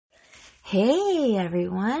Hey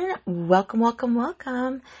everyone,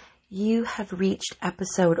 welcome. You have reached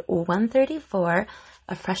episode 134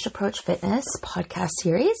 of Fresh Approach Fitness podcast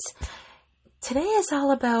series. Today is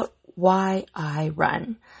all about why I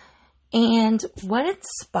run. And what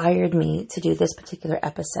inspired me to do this particular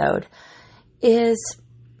episode is,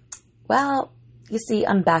 you see,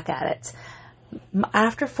 I'm back at it.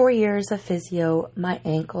 After 4 years of physio, my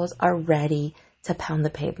ankles are ready to pound the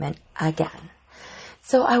pavement again.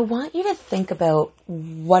 So I want you to think about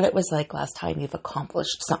what it was like last time you've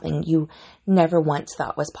accomplished something you never once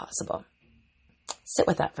thought was possible. Sit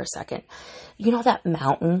with that for a second. You know that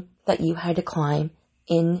mountain that you had to climb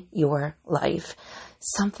in your life?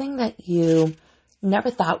 Something that you never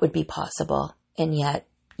thought would be possible, and yet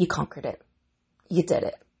you conquered it. You did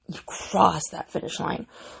it. You crossed that finish line,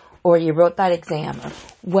 or you wrote that exam, or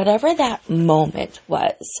whatever that moment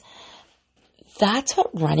was. That's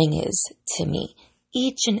what running is to me.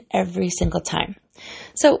 Each and every single time.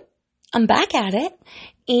 So I'm back at it,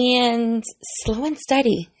 and slow and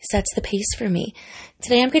steady sets the pace for me.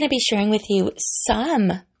 Today I'm going to be sharing with you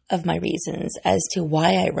some of my reasons as to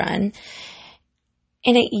why I run.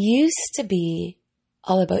 And it used to be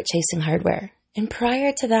all about chasing hardware. And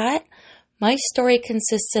prior to that, my story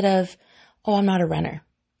consisted of, I'm not a runner.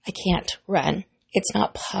 I can't run. It's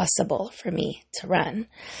not possible for me to run.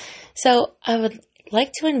 So I would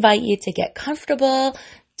like to invite you to get comfortable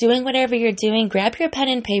doing whatever you're doing. Grab your pen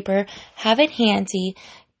and paper, have it handy,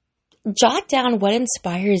 jot down what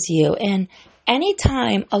inspires you, and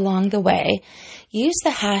anytime along the way, use the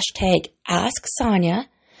hashtag AskSonia,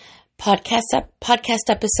 podcast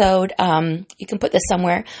episode, you can put this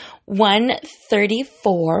somewhere,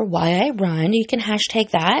 134 Why I Run. You can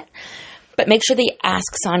hashtag that. But make sure the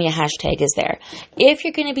Ask Sonia hashtag is there. If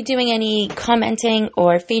you're going to be doing any commenting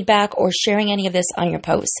or feedback or sharing any of this on your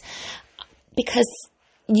posts, because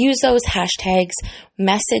use those hashtags,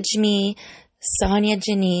 message me,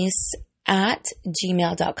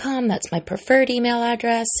 soniajanice@gmail.com. That's my preferred email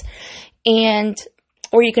address.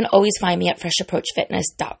 Or you can always find me at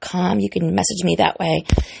freshapproachfitness.com. You can message me that way.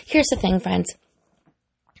 Here's the thing, friends.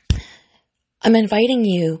 I'm inviting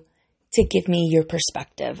you to give me your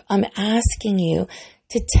perspective. I'm asking you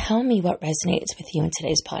to tell me what resonates with you in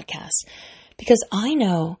today's podcast. Because I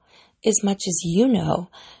know, as much as you know,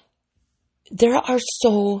 there are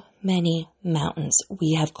so many mountains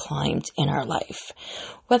we have climbed in our life.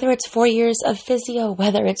 Whether it's 4 years of physio,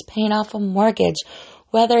 whether it's paying off a mortgage,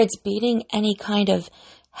 whether it's beating any kind of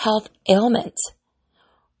health ailment,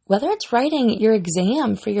 whether it's writing your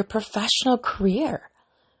exam for your professional career.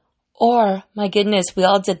 Or, my goodness, we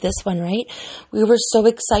all did this one, right? We were so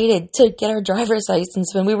excited to get our driver's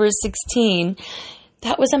license when we were 16.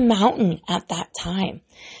 That was a mountain at that time.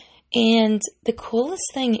 And the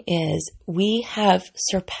coolest thing is we have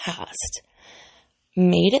surpassed,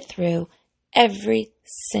 made it through every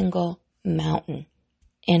single mountain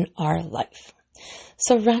in our life.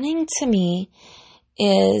 So running to me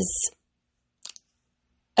is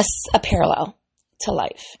a parallel to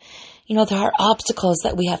life. You know, there are obstacles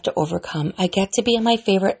that we have to overcome. I get to be in my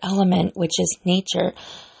favorite element, which is nature.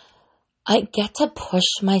 I get to push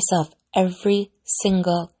myself every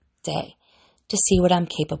single day to see what I'm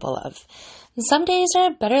capable of. And some days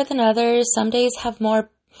are better than others. Some days have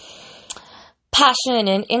more passion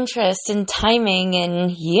and interest and timing,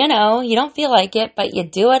 and you don't feel like it, but you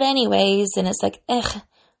do it anyways. And it's like,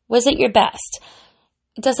 was it your best?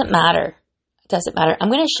 It doesn't matter. I'm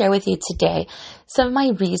going to share with you today some of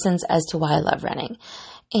my reasons as to why I love running.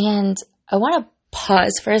 And I want to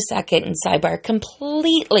pause for a second and sidebar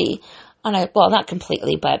completely not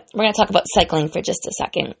completely, but we're going to talk about cycling for just a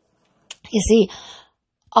second. You see,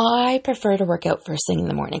 I prefer to work out first thing in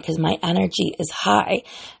the morning because my energy is high.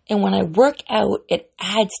 And when I work out, it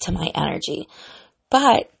adds to my energy.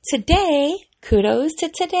 But today, kudos to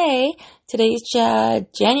today. Today's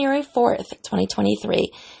January 4th,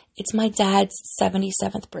 2023. It's my dad's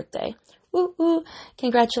 77th birthday. Woo woo!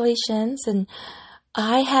 Congratulations. And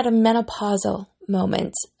I had a menopausal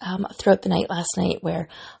moment throughout the night last night where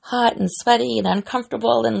hot and sweaty and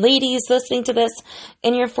uncomfortable, and ladies listening to this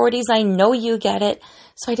in your 40s, I know you get it.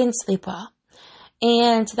 So I didn't sleep well.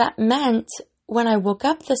 And that meant when I woke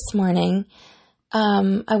up this morning,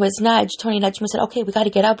 I was nudged. Tony nudged me and said, okay, we got to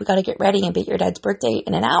get up. We got to get ready and be at your dad's birthday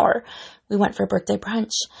in an hour. We went for a birthday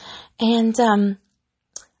brunch. And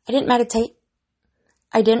I didn't meditate.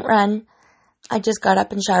 I didn't run. I just got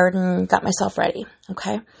up and showered and got myself ready.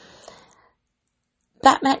 Okay.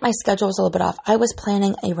 That meant my schedule was a little bit off. I was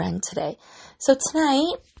planning a run today. So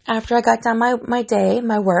tonight, after I got done my day,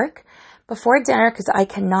 my work, before dinner, because I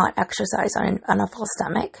cannot exercise on a full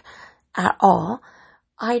stomach at all,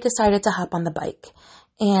 I decided to hop on the bike.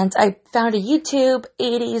 And I found a YouTube,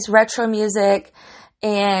 80s retro music,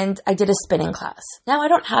 and I did a spinning class. Now, I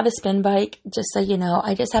don't have a spin bike, just so you know.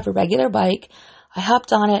 I just have a regular bike. I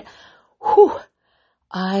hopped on it. Whew.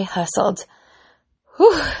 I hustled.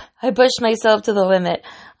 Whew. I pushed myself to the limit.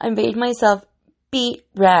 I made myself beat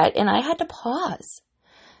red, and I had to pause.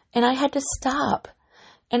 And I had to stop.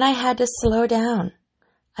 And I had to slow down.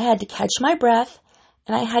 I had to catch my breath.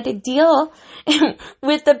 And I had to deal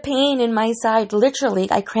with the pain in my side.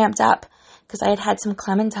 Literally, I cramped up because I had had some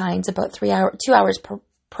clementines about 2 hours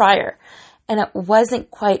prior. And it wasn't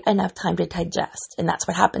quite enough time to digest. And that's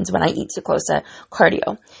what happens when I eat too close to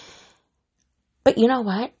cardio. But you know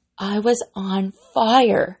what? I was on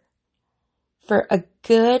fire for a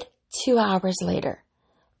good 2 hours later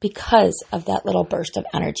because of that little burst of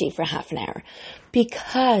energy for half an hour.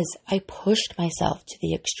 Because I pushed myself to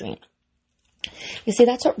the extreme. You see,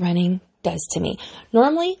 that's what running does to me.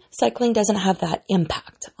 Normally, cycling doesn't have that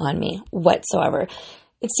impact on me whatsoever.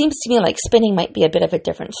 It seems to me like spinning might be a bit of a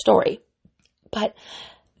different story. But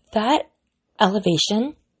that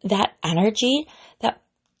elevation, that energy, that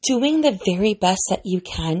doing the very best that you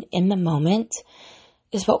can in the moment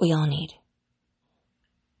is what we all need.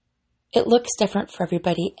 It looks different for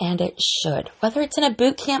everybody, and it should. Whether it's in a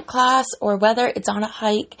boot camp class or whether it's on a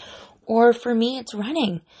hike, or for me, it's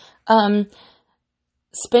running.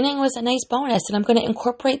 Spinning was a nice bonus, and I'm going to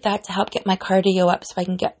incorporate that to help get my cardio up so I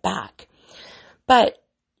can get back. But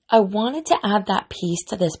I wanted to add that piece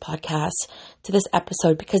to this podcast, to this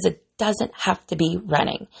episode, because it doesn't have to be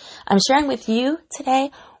running. I'm sharing with you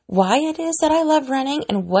today why it is that I love running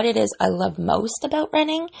and what it is I love most about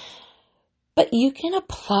running. But you can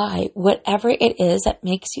apply whatever it is that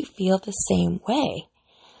makes you feel the same way.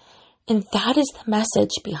 And that is the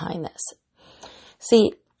message behind this.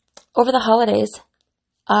 See, over the holidays,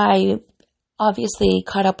 I obviously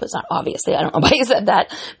caught up with, not obviously, I don't know why you said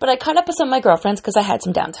that, but I caught up with some of my girlfriends because I had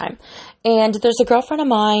some downtime. And there's a girlfriend of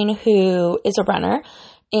mine who is a runner,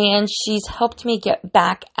 and she's helped me get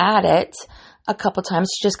back at it a couple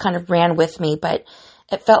times. She just kind of ran with me, but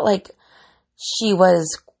it felt like she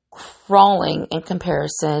was crawling in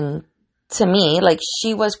comparison to me. Like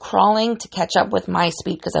she was crawling to catch up with my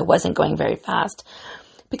speed because I wasn't going very fast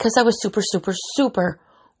because I was super, super, super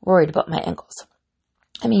worried about my ankles.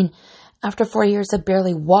 I mean, after 4 years of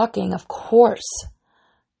barely walking, of course,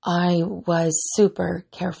 I was super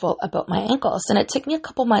careful about my ankles. And it took me a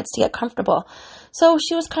couple months to get comfortable. So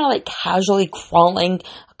she was kind of like casually crawling.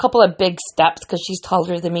 A couple of big steps, because she's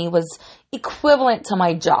taller than me, was equivalent to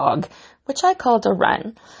my jog, which I called a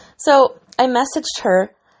run. So I messaged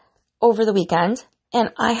her over the weekend,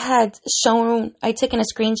 and I taken a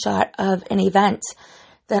screenshot of an event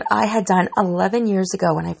that I had done 11 years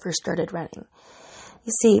ago when I first started running.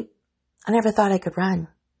 You see, I never thought I could run.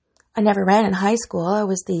 I never ran in high school. I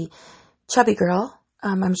was the chubby girl.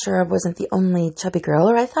 I'm sure I wasn't the only chubby girl,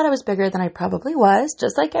 or I thought I was bigger than I probably was,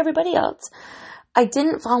 just like everybody else. I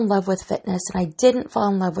didn't fall in love with fitness, and I didn't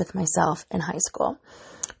fall in love with myself in high school.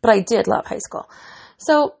 But I did love high school.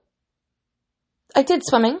 So I did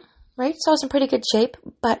swimming, right? So I was in pretty good shape,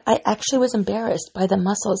 but I actually was embarrassed by the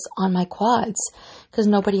muscles on my quads because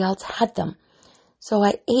nobody else had them. So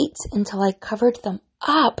I ate until I covered them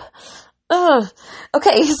up. Ugh.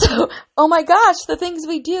 Okay, so, oh my gosh, the things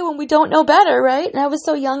we do when we don't know better, right? And I was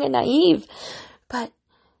so young and naive. But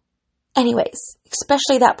anyways,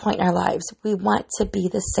 especially that point in our lives, we want to be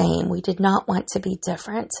the same. We did not want to be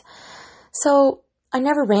different. So I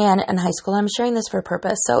never ran in high school. I'm sharing this for a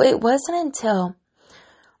purpose. So it wasn't until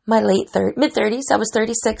my mid-30s, I was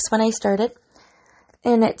 36 when I started.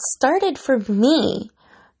 And it started for me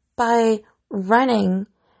by running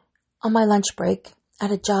on my lunch break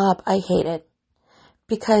at a job I hated,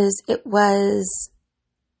 because it was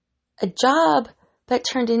a job that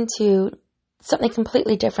turned into something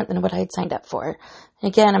completely different than what I had signed up for.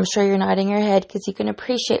 And again, I'm sure you're nodding your head because you can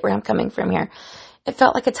appreciate where I'm coming from here. It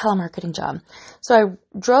felt like a telemarketing job. So I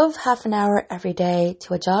drove half an hour every day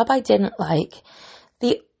to a job I didn't like.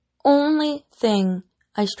 The only thing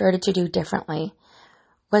I started to do differently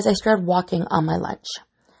was I started walking on my lunch.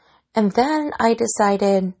 And then I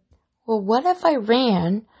decided, well, what if I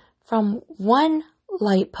ran from one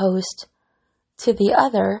light post to the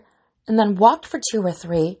other and then walked for 2 or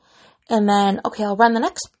 3 and then, okay, I'll run the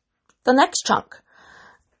next chunk.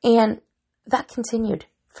 And that continued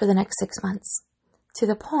for the next 6 months to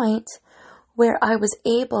the point where I was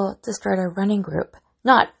able to start a running group.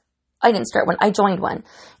 I didn't start one, I joined one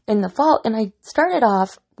in the fall, and I started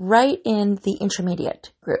off right in the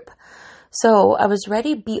intermediate group. So I was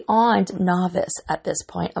ready beyond novice at this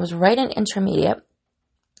point. I was right in intermediate.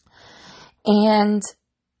 And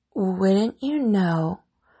wouldn't you know,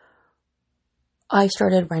 I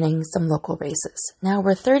started running some local races. Now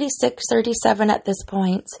we're 36, 37 at this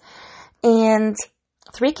point, and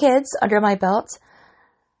 3 kids under my belt.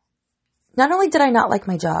 Not only did I not like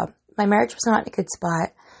my job, my marriage was not in a good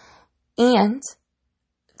spot, and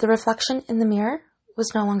the reflection in the mirror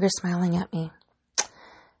was no longer smiling at me.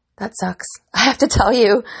 That sucks. I have to tell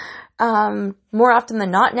you, more often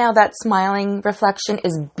than not now, that smiling reflection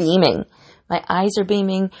is beaming. My eyes are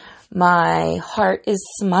beaming. My heart is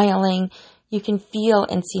smiling. You can feel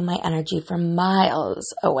and see my energy from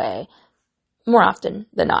miles away. More often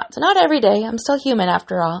than not. So not every day. I'm still human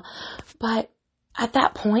after all. But at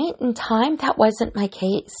that point in time, that wasn't my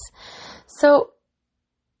case. So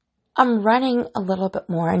I'm running a little bit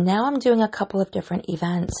more, and now I'm doing a couple of different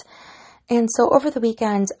events. And so over the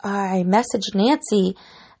weekend, I messaged Nancy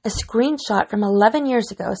a screenshot from 11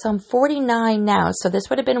 years ago. So I'm 49 now. So this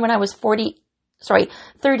would have been when I was 38,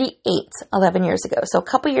 11 years ago. So a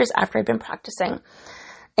couple years after I'd been practicing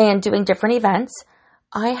and doing different events,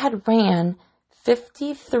 I had ran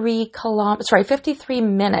 53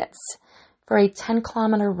 minutes for a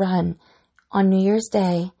 10-kilometer run on New Year's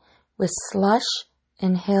Day with slush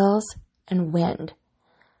and hills and wind.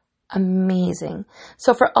 Amazing.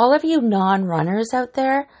 So for all of you non-runners out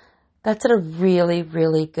there, that's at a really,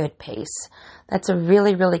 really good pace. That's a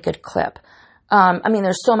really, really good clip.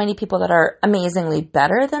 There's so many people that are amazingly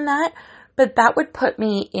better than that, but that would put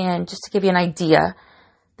me in, just to give you an idea,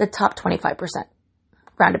 the top 25%,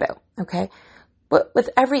 roundabout, okay? But with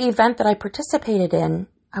every event that I participated in,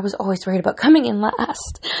 I was always worried about coming in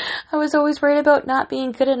last. I was always worried about not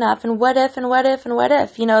being good enough, and what if, and what if, and what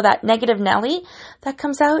if. You know, that negative Nelly that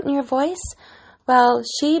comes out in your voice? Well,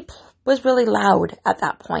 she was really loud at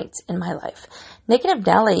that point in my life. Negative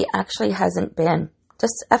Nelly actually hasn't been,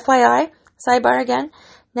 just FYI, sidebar again,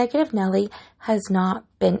 Negative Nelly has not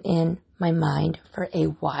been in my mind for a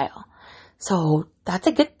while. So that's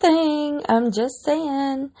a good thing. I'm just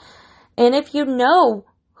saying. And if you know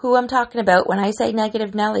who I'm talking about when I say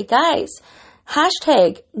Negative Nelly, guys,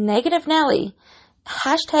 hashtag Negative Nelly,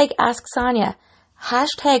 hashtag Ask Sonia,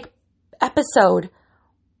 hashtag episode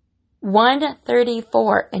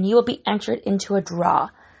 134, and you will be entered into a draw.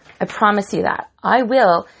 I promise you that. I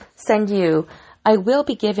will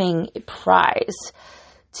be giving a prize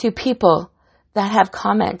to people that have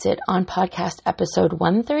commented on podcast episode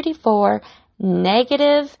 134,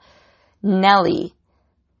 Negative Nelly.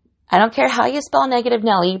 I don't care how you spell Negative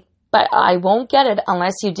Nelly, but I won't get it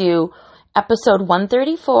unless you do episode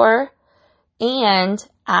 134 and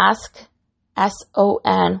ask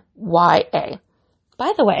SONYA.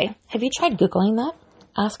 By the way, have you tried Googling that?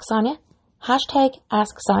 Ask Sonia? Hashtag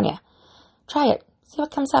Ask Sonia. Try it. See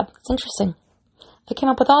what comes up. It's interesting. I came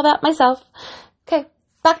up with all that myself. Okay,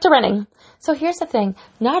 back to running. So here's the thing.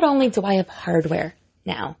 Not only do I have hardware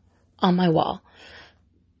now on my wall,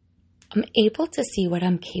 I'm able to see what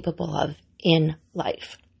I'm capable of in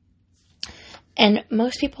life. And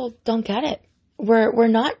most people don't get it. We're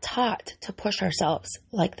not taught to push ourselves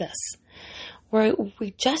like this.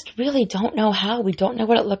 We just really don't know how. We don't know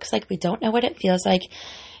what it looks like. We don't know what it feels like.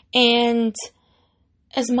 And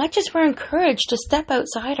as much as we're encouraged to step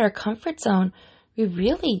outside our comfort zone, we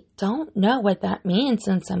really don't know what that means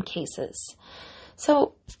in some cases.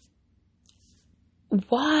 So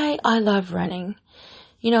why I love running.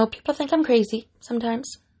 You know, people think I'm crazy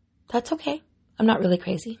sometimes. That's okay. I'm not really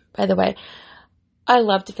crazy, by the way. I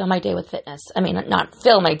love to fill my day with fitness. I mean, not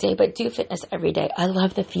fill my day, but do fitness every day. I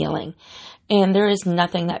love the feeling. And there is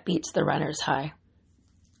nothing that beats the runner's high.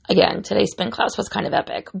 Again, today's spin class was kind of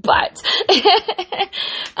epic, but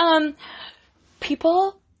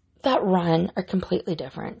people that run are completely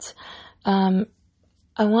different. I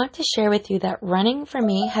want to share with you that running for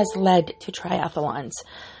me has led to triathlons.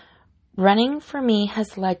 Running for me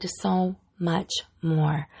has led to so much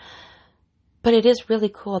more. But it is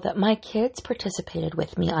really cool that my kids participated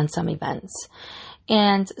with me on some events.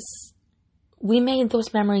 And we made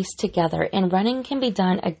those memories together. And running can be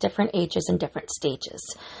done at different ages and different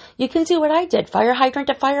stages. You can do what I did. Fire hydrant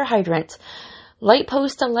to fire hydrant. Light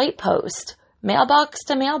post to light post. Mailbox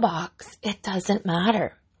to mailbox. It doesn't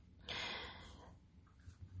matter.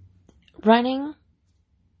 Running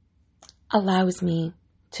allows me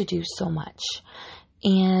to do so much.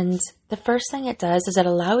 And the first thing it does is it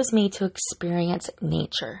allows me to experience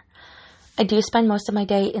nature. I do spend most of my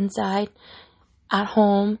day inside, at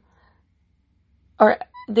home, or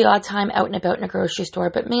the odd time out and about in a grocery store,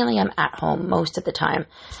 but mainly I'm at home most of the time.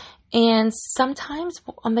 And sometimes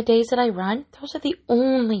on the days that I run, those are the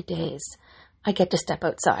only days I get to step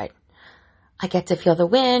outside. I get to feel the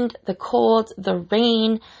wind, the cold, the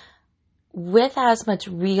rain. with asthma, it's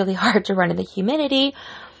really hard to run in the humidity,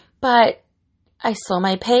 but I slow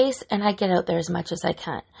my pace and I get out there as much as I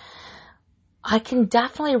can. I can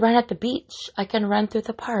definitely run at the beach. I can run through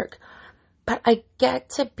the park, but I get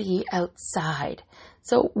to be outside.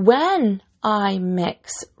 So when I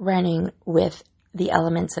mix running with the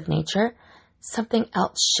elements of nature, something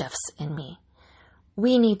else shifts in me.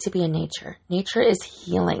 We need to be in nature. Nature is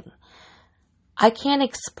healing. I can't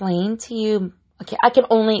explain to you, I can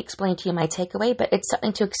only explain to you my takeaway, but it's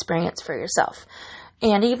something to experience for yourself.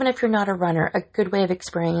 And even if you're not a runner, a good way of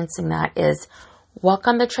experiencing that is walk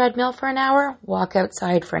on the treadmill for an hour, walk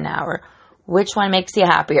outside for an hour. Which one makes you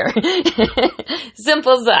happier?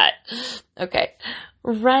 Simple as that. Okay.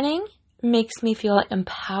 Running makes me feel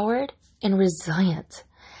empowered and resilient.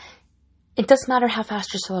 It doesn't matter how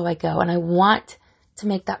fast or slow I go, and I want to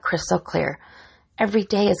make that crystal clear. Every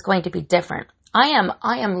day is going to be different. I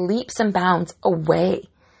am leaps and bounds away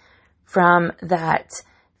from that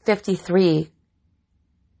 53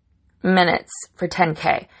 minutes for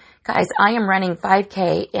 10K. Guys, I am running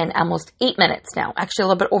 5K in almost 8 minutes now. Actually, a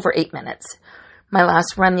little bit over 8 minutes. My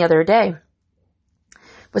last run the other day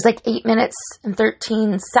was like 8 minutes and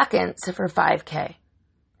 13 seconds for 5K.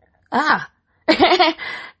 I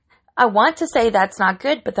want to say that's not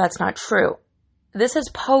good, but that's not true. This is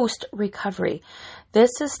post-recovery.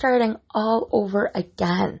 This is starting all over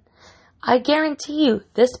again. I guarantee you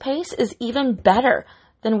this pace is even better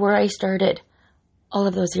than where I started all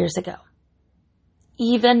of those years ago.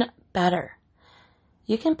 Even better.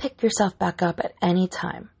 You can pick yourself back up at any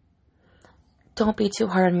time. Don't be too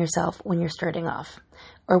hard on yourself when you're starting off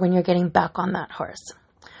or when you're getting back on that horse.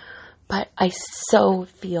 But I so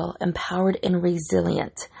feel empowered and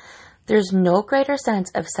resilient. There's no greater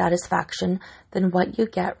sense of satisfaction than what you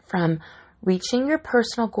get from reaching your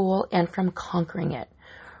personal goal and from conquering it.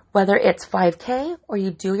 Whether it's 5K or you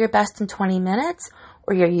do your best in 20 minutes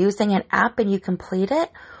or you're using an app and you complete it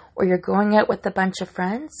or you're going out with a bunch of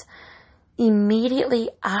friends, immediately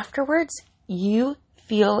afterwards, you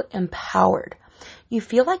feel empowered. You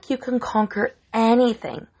feel like you can conquer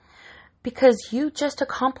anything because you just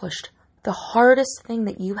accomplished the hardest thing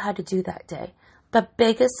that you had to do that day, the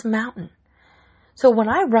biggest mountain. So when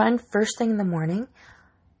I run first thing in the morning,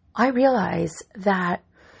 I realize that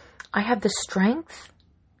I have the strength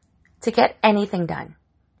to get anything done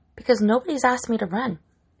because nobody's asked me to run.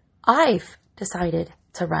 I've decided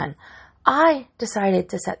to run. I decided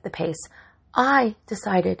to set the pace. I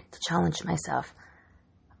decided to challenge myself.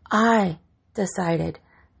 I decided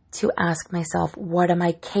to ask myself, what am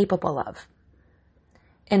I capable of?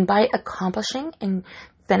 And by accomplishing and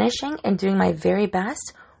finishing and doing my very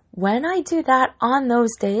best, when I do that on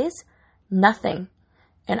those days, nothing,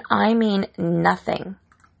 and I mean nothing,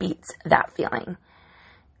 beats that feeling.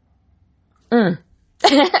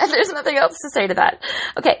 There's nothing else to say to that.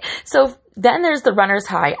 Okay, so then there's the runner's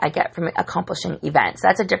high I get from accomplishing events.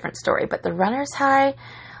 That's a different story. But the runner's high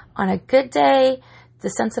on a good day, the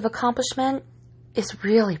sense of accomplishment is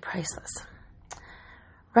really priceless.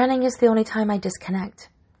 Running is the only time I disconnect.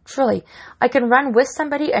 Truly, I can run with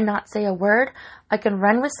somebody and not say a word. I can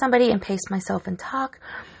run with somebody and pace myself and talk.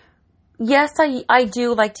 Yes, I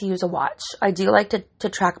do like to use a watch. I do like to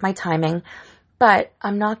track my timing, but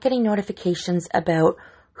I'm not getting notifications about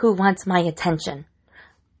who wants my attention.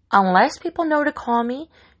 Unless people know to call me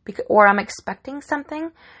or I'm expecting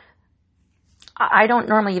something, I don't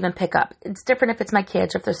normally even pick up. It's different if it's my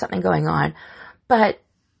kids or if there's something going on, but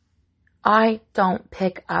I don't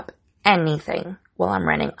pick up anything while I'm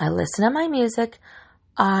running. I listen to my music.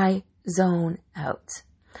 I zone out.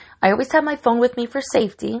 I always have my phone with me for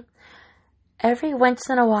safety. Every once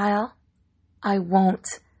in a while, I won't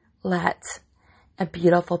let a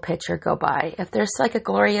beautiful picture go by. If there's like a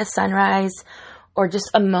glorious sunrise or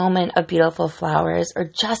just a moment of beautiful flowers or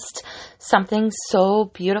just something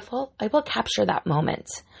so beautiful, I will capture that moment.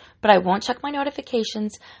 But I won't check my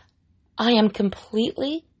notifications. I am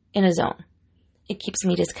completely in a zone. It keeps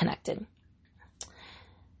me disconnected.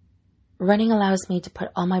 Running allows me to put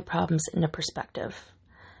all my problems into perspective.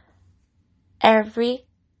 Every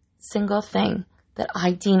single thing that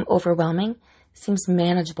I deem overwhelming seems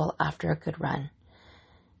manageable after a good run.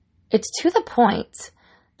 It's to the point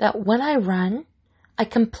that when I run, I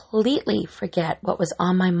completely forget what was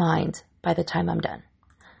on my mind by the time I'm done.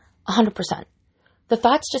 100%. The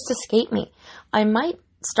thoughts just escape me. I might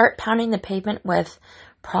start pounding the pavement with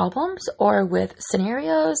problems or with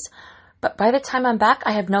scenarios, but by the time I'm back,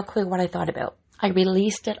 I have no clue what I thought about. I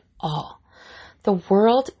released it all. The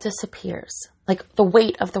world disappears. Like the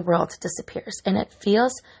weight of the world disappears. And it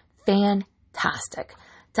feels fantastic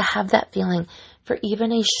to have that feeling for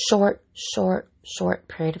even a short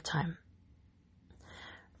period of time.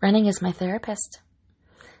 Running is my therapist.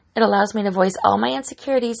 It allows me to voice all my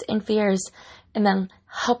insecurities and fears and then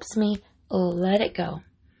helps me let it go.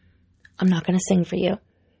 I'm not going to sing for you,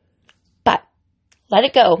 but Let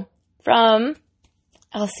It Go from,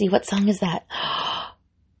 Elsie, what song is that?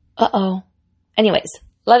 Uh-oh. Anyways,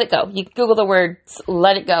 Let It Go. You Google the words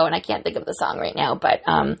Let It Go, and I can't think of the song right now, but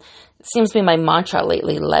it seems to be my mantra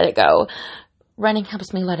lately, let it go. Running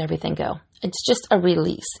helps me let everything go. It's just a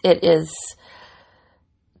release. It's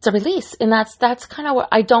a release, and that's kind of what,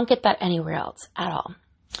 I don't get that anywhere else at all.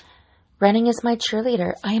 Running is my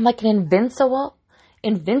cheerleader. I am like an invincible,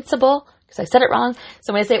 because I said it wrong.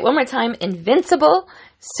 So when I say it one more time, invincible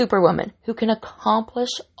superwoman who can accomplish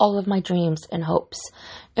all of my dreams and hopes.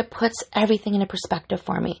 It puts everything into perspective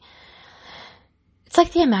for me. It's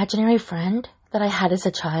like the imaginary friend that I had as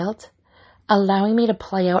a child, allowing me to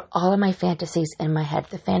play out all of my fantasies in my head.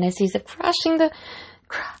 The fantasies of crossing the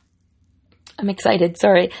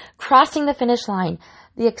finish line,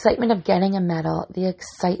 the excitement of getting a medal, the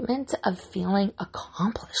excitement of feeling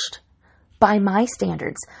accomplished by my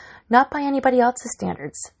standards, not by anybody else's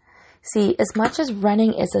standards. See, as much as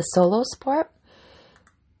running is a solo sport,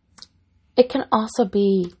 it can also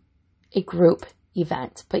be a group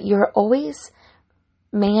event, but you're always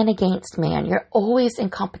man against man. You're always in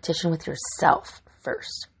competition with yourself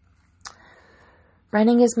first.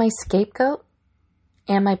 Running is my scapegoat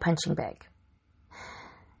and my punching bag.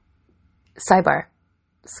 Sidebar.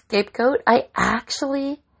 Scapegoat, I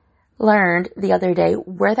actually learned the other day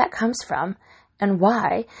where that comes from and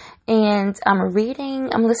why. And I'm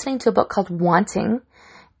listening to a book called Wanting,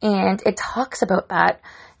 and it talks about that.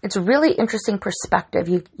 It's a really interesting perspective.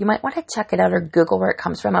 You might want to check it out or Google where it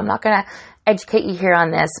comes from. I'm not going to educate you here on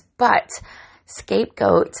this, but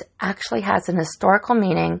scapegoat actually has an historical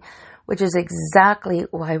meaning, which is exactly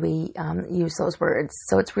why we use those words.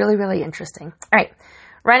 So it's really, really interesting. All right.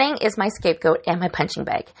 Running is my scapegoat and my punching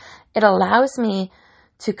bag. It allows me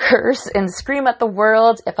to curse and scream at the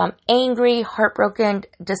world if I'm angry, heartbroken,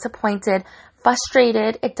 disappointed,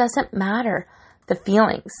 frustrated. It doesn't matter. The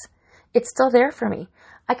feelings. It's still there for me.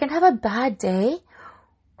 I can have a bad day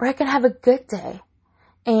or I can have a good day.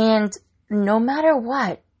 And no matter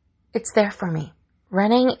what, it's there for me.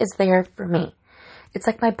 Running is there for me. It's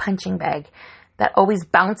like my punching bag that always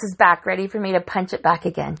bounces back, ready for me to punch it back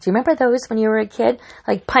again. Do you remember those when you were a kid?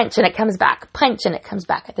 Like punch and it comes back, punch and it comes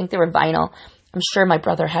back. I think they were vinyl. I'm sure my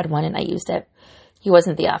brother had one and I used it. He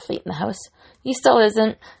wasn't the athlete in the house. He still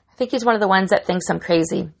isn't. I think he's one of the ones that thinks I'm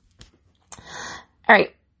crazy. All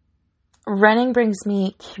right. Running brings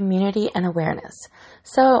me community and awareness.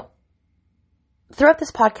 So throughout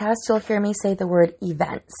this podcast, you'll hear me say the word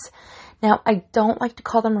events. Now, I don't like to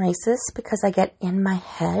call them races because I get in my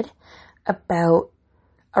head about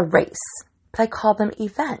a race, but I call them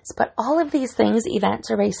events. But all of these things,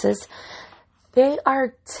 events or races, they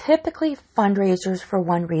are typically fundraisers for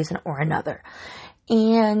one reason or another.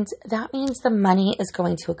 And that means the money is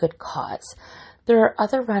going to a good cause. There are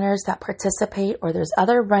other runners that participate, or there's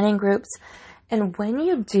other running groups. And when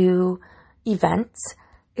you do events,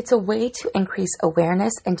 it's a way to increase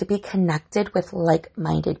awareness and to be connected with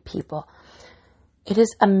like-minded people. It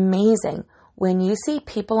is amazing when you see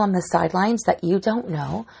people on the sidelines that you don't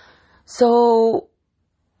know. So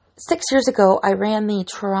 6 years ago, I ran the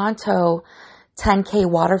Toronto 10K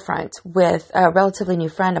waterfront with a relatively new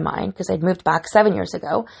friend of mine because I'd moved back 7 years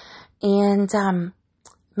ago and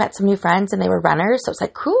met some new friends and they were runners. So it was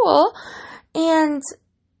like, cool. And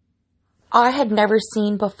I had never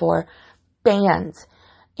seen before bands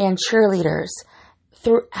and cheerleaders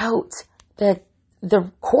throughout the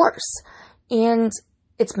course. And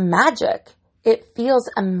it's magic. It feels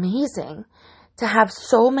amazing to have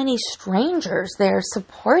so many strangers there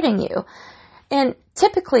supporting you. And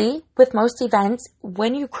typically, with most events,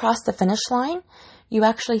 when you cross the finish line, you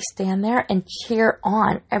actually stand there and cheer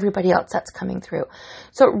on everybody else that's coming through.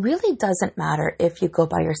 So it really doesn't matter if you go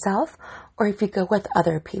by yourself or if you go with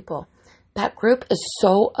other people. That group is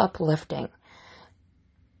so uplifting.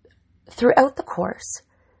 Throughout the course,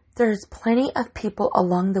 there's plenty of people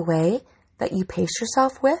along the way that you pace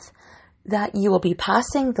yourself with, that you will be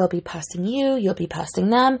passing, they'll be passing you, you'll be passing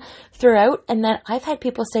them throughout. And then I've had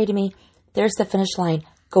people say to me, there's the finish line,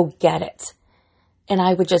 go get it. And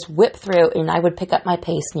I would just whip through and I would pick up my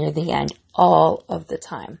pace near the end all of the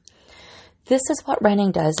time. This is what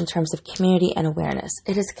running does in terms of community and awareness.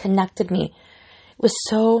 It has connected me with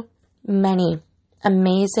so many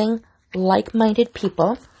amazing, like-minded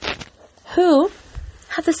people who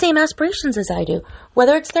have the same aspirations as I do.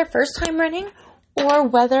 Whether it's their first time running or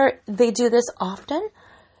whether they do this often,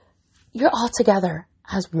 you're all together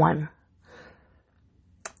as one.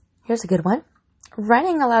 Here's a good one.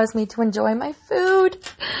 Running allows me to enjoy my food.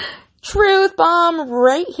 Truth bomb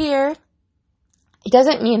right here. It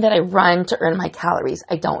doesn't mean that I run to earn my calories.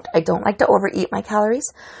 I don't like to overeat my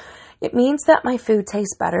calories. It means that my food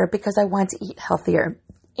tastes better because I want to eat healthier.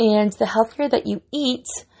 And the healthier that you eat,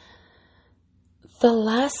 the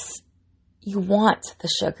less you want the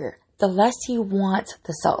sugar, the less you want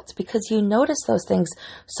the salt, because you notice those things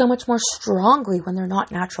so much more strongly when they're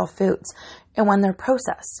not natural foods and when they're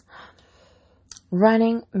processed.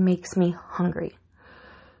 Running makes me hungry,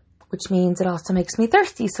 which means it also makes me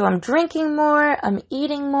thirsty. So I'm drinking more, I'm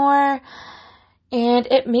eating more, and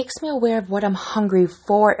it makes me aware of what I'm hungry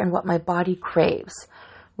for and what my body craves,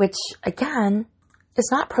 which again is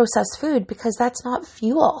not processed food because that's not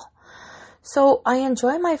fuel. So I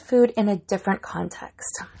enjoy my food in a different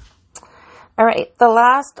context. All right, the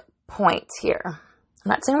last point here. I'm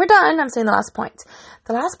not saying we're done. I'm saying the last point.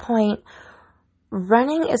 The last point,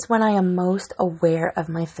 running is when I am most aware of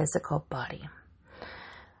my physical body.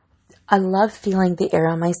 I love feeling the air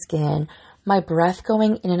on my skin, my breath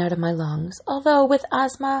going in and out of my lungs. Although with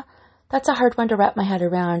asthma, that's a hard one to wrap my head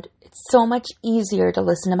around. It's so much easier to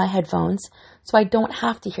listen to my headphones, so I don't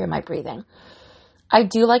have to hear my breathing. I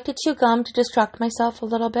do like to chew gum to distract myself a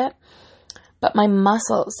little bit, but my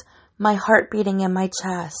muscles, my heart beating in my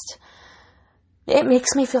chest, it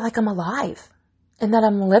makes me feel like I'm alive and that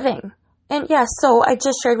I'm living. And yes, so I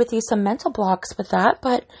just shared with you some mental blocks with that,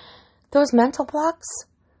 but those mental blocks,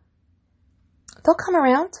 they'll come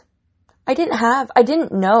around. I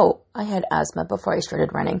didn't know I had asthma before I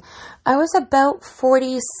started running. I was about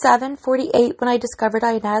 47, 48 when I discovered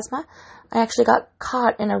I had asthma. I actually got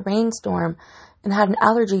caught in a rainstorm and had an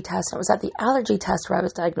allergy test. It was at the allergy test where I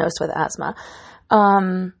was diagnosed with asthma.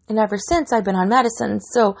 And ever since I've been on medicine.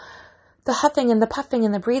 So the huffing and the puffing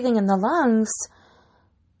and the breathing in the lungs,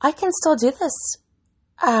 I can still do this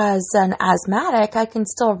as an asthmatic. I can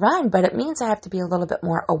still run, but it means I have to be a little bit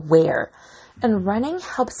more aware. And running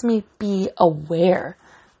helps me be aware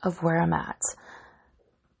of where I'm at.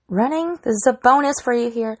 Running, this is a bonus for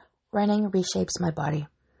you here. Running reshapes my body.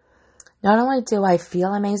 Not only do I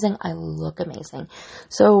feel amazing, I look amazing.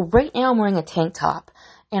 So right now I'm wearing a tank top,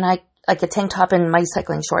 and I like a tank top and my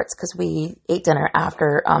cycling shorts because we ate dinner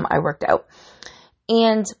after I worked out.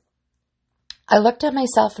 And I looked at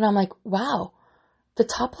myself and I'm like, wow, the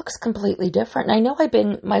top looks completely different. And I know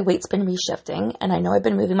my weight's been reshifting, and I know I've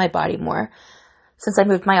been moving my body more. Since I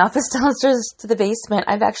moved my office downstairs to the basement,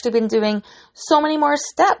 I've actually been doing so many more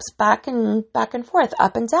steps back and forth,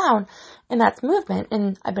 up and down. And that's movement.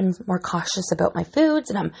 And I've been more cautious about my foods,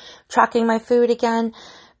 and I'm tracking my food again.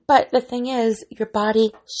 But the thing is, your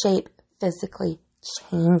body shape physically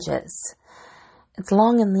changes. It's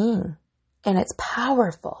long and lean, and it's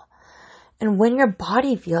powerful. And when your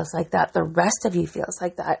body feels like that, the rest of you feels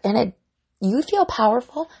like that. And you feel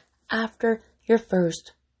powerful after your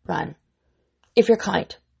first run. If you're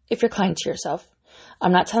kind to yourself.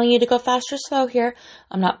 I'm not telling you to go fast or slow here.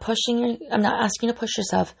 I'm not asking you to push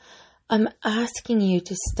yourself. I'm asking you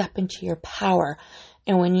to step into your power.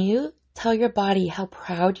 And when you tell your body how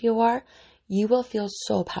proud you are, you will feel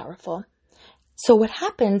so powerful. So what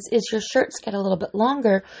happens is your shirts get a little bit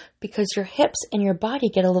longer because your hips and your body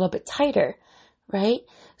get a little bit tighter, right?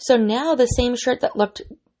 So now the same shirt that looked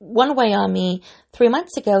one way on me 3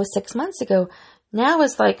 months ago, 6 months ago, now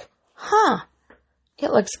is like, it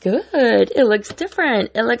looks good. It looks different.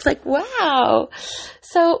 It looks like, wow.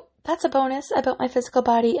 So that's a bonus about my physical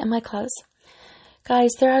body and my clothes. Guys,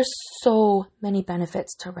 there are so many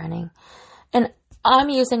benefits to running. And I'm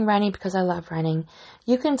using running because I love running.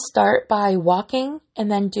 You can start by walking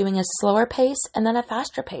and then doing a slower pace and then a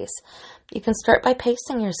faster pace. You can start by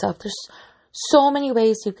pacing yourself. There's so many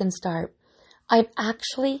ways you can start. I've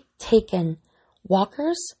actually taken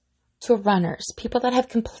walkers to runners, people that have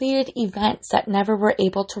completed events that never were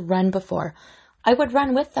able to run before. I would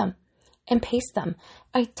run with them and pace them.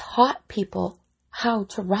 I taught people how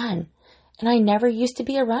to run, and I never used to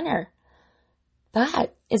be a runner.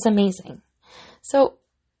 That is amazing. So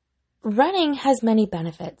running has many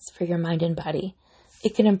benefits for your mind and body.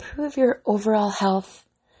 It can improve your overall health,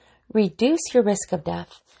 reduce your risk of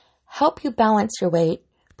death, help you balance your weight,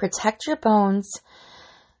 protect your bones,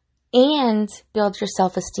 and build your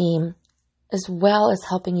self-esteem, as well as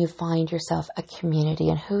helping you find yourself a community.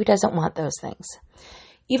 And who doesn't want those things?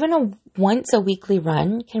 Even a once a weekly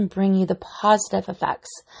run can bring you the positive effects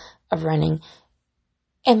of running.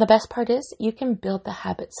 And the best part is you can build the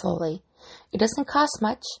habit slowly. It doesn't cost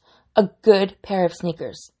much. A good pair of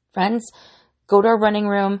sneakers. Friends, go to a running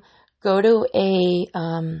room, go to a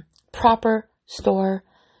proper store,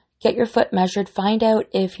 Get your foot measured. Find out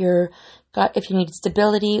if you need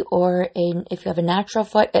stability or if you have a natural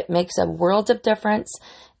foot. It makes a world of difference.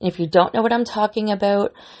 And if you don't know what I'm talking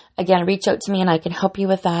about, again, reach out to me and I can help you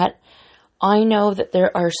with that. I know that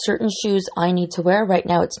there are certain shoes I need to wear. Right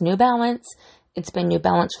now it's New Balance. It's been New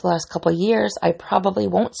Balance for the last couple of years. I probably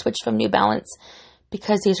won't switch from New Balance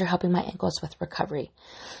because these are helping my ankles with recovery.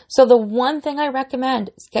 So the one thing I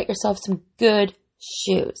recommend is get yourself some good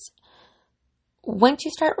shoes. Once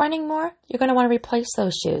you start running more, you're going to want to replace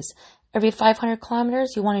those shoes. Every 500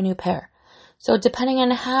 kilometers, you want a new pair. So depending on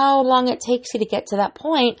how long it takes you to get to that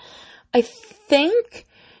point, I think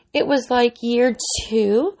it was like year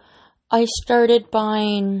 2, I started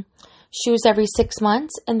buying shoes every 6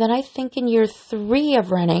 months. And then I think in year 3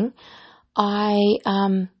 of running, I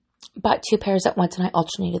bought 2 pairs at once and I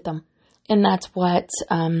alternated them. And that's what,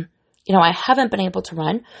 I haven't been able to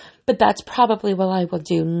run, but that's probably what I will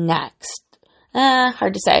do next.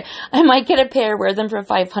 Hard to say. I might get a pair, wear them for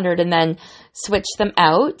 500 and then switch them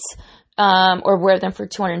out, or wear them for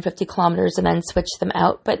 250 kilometers and then switch them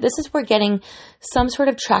out. But this is where getting some sort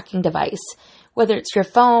of tracking device, whether it's your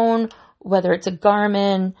phone, whether it's a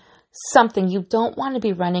Garmin, something. You don't want to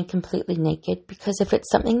be running completely naked, because if it's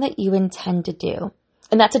something that you intend to do,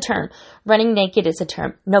 and that's a term, running naked is a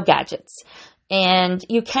term, no gadgets. And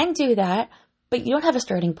you can do that, but you don't have a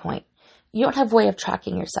starting point. You don't have a way of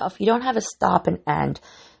tracking yourself. You don't have a stop and end.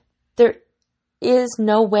 There is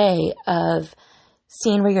no way of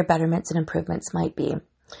seeing where your betterments and improvements might be.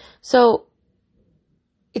 So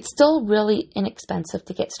it's still really inexpensive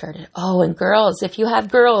to get started. Oh, and girls, if you have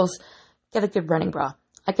girls, get a good running bra.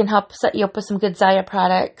 I can help set you up with some good Zaya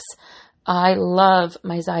products. I love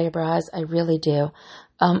my Zaya bras. I really do.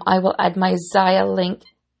 I will add my Zaya link.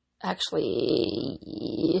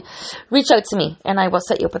 Actually, reach out to me and I will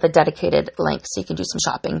set you up with a dedicated link so you can do some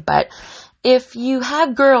shopping. But if you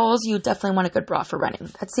have girls, you definitely want a good bra for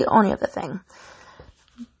running. That's the only other thing.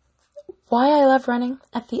 Why I love running,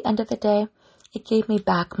 at the end of the day, it gave me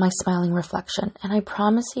back my smiling reflection. And I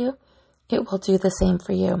promise you, it will do the same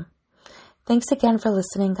for you. Thanks again for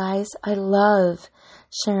listening, guys. I love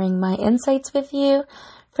sharing my insights with you.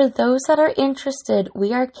 For those that are interested,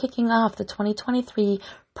 we are kicking off the 2023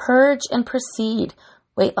 Purge and Proceed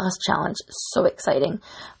Weight Loss Challenge. So exciting.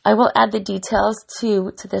 I will add the details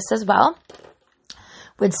to this as well.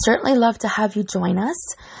 Would certainly love to have you join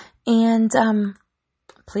us. And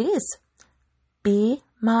please be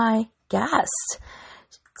my guest.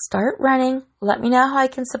 Start running. Let me know how I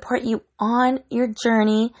can support you on your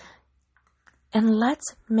journey. And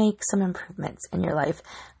let's make some improvements in your life.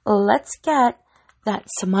 Let's get that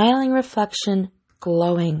smiling reflection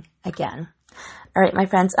glowing again. All right, my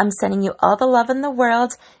friends, I'm sending you all the love in the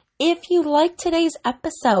world. If you like today's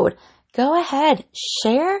episode, go ahead,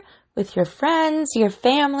 share with your friends, your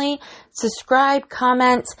family, subscribe,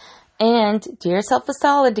 comment, and do yourself a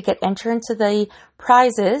solid to get entered into the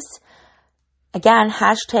prizes. Again,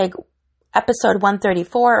 hashtag episode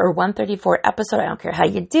 134 or 134 episode. I don't care how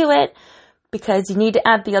you do it, because you need to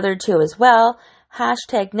add the other 2 as well.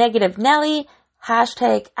 Hashtag negative Nelly,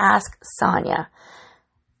 hashtag ask Sonia.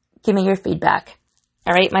 Give me your feedback.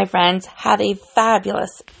 All right, my friends, have a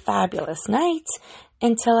fabulous, fabulous night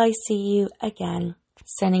until I see you again.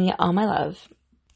 Sending you all my love.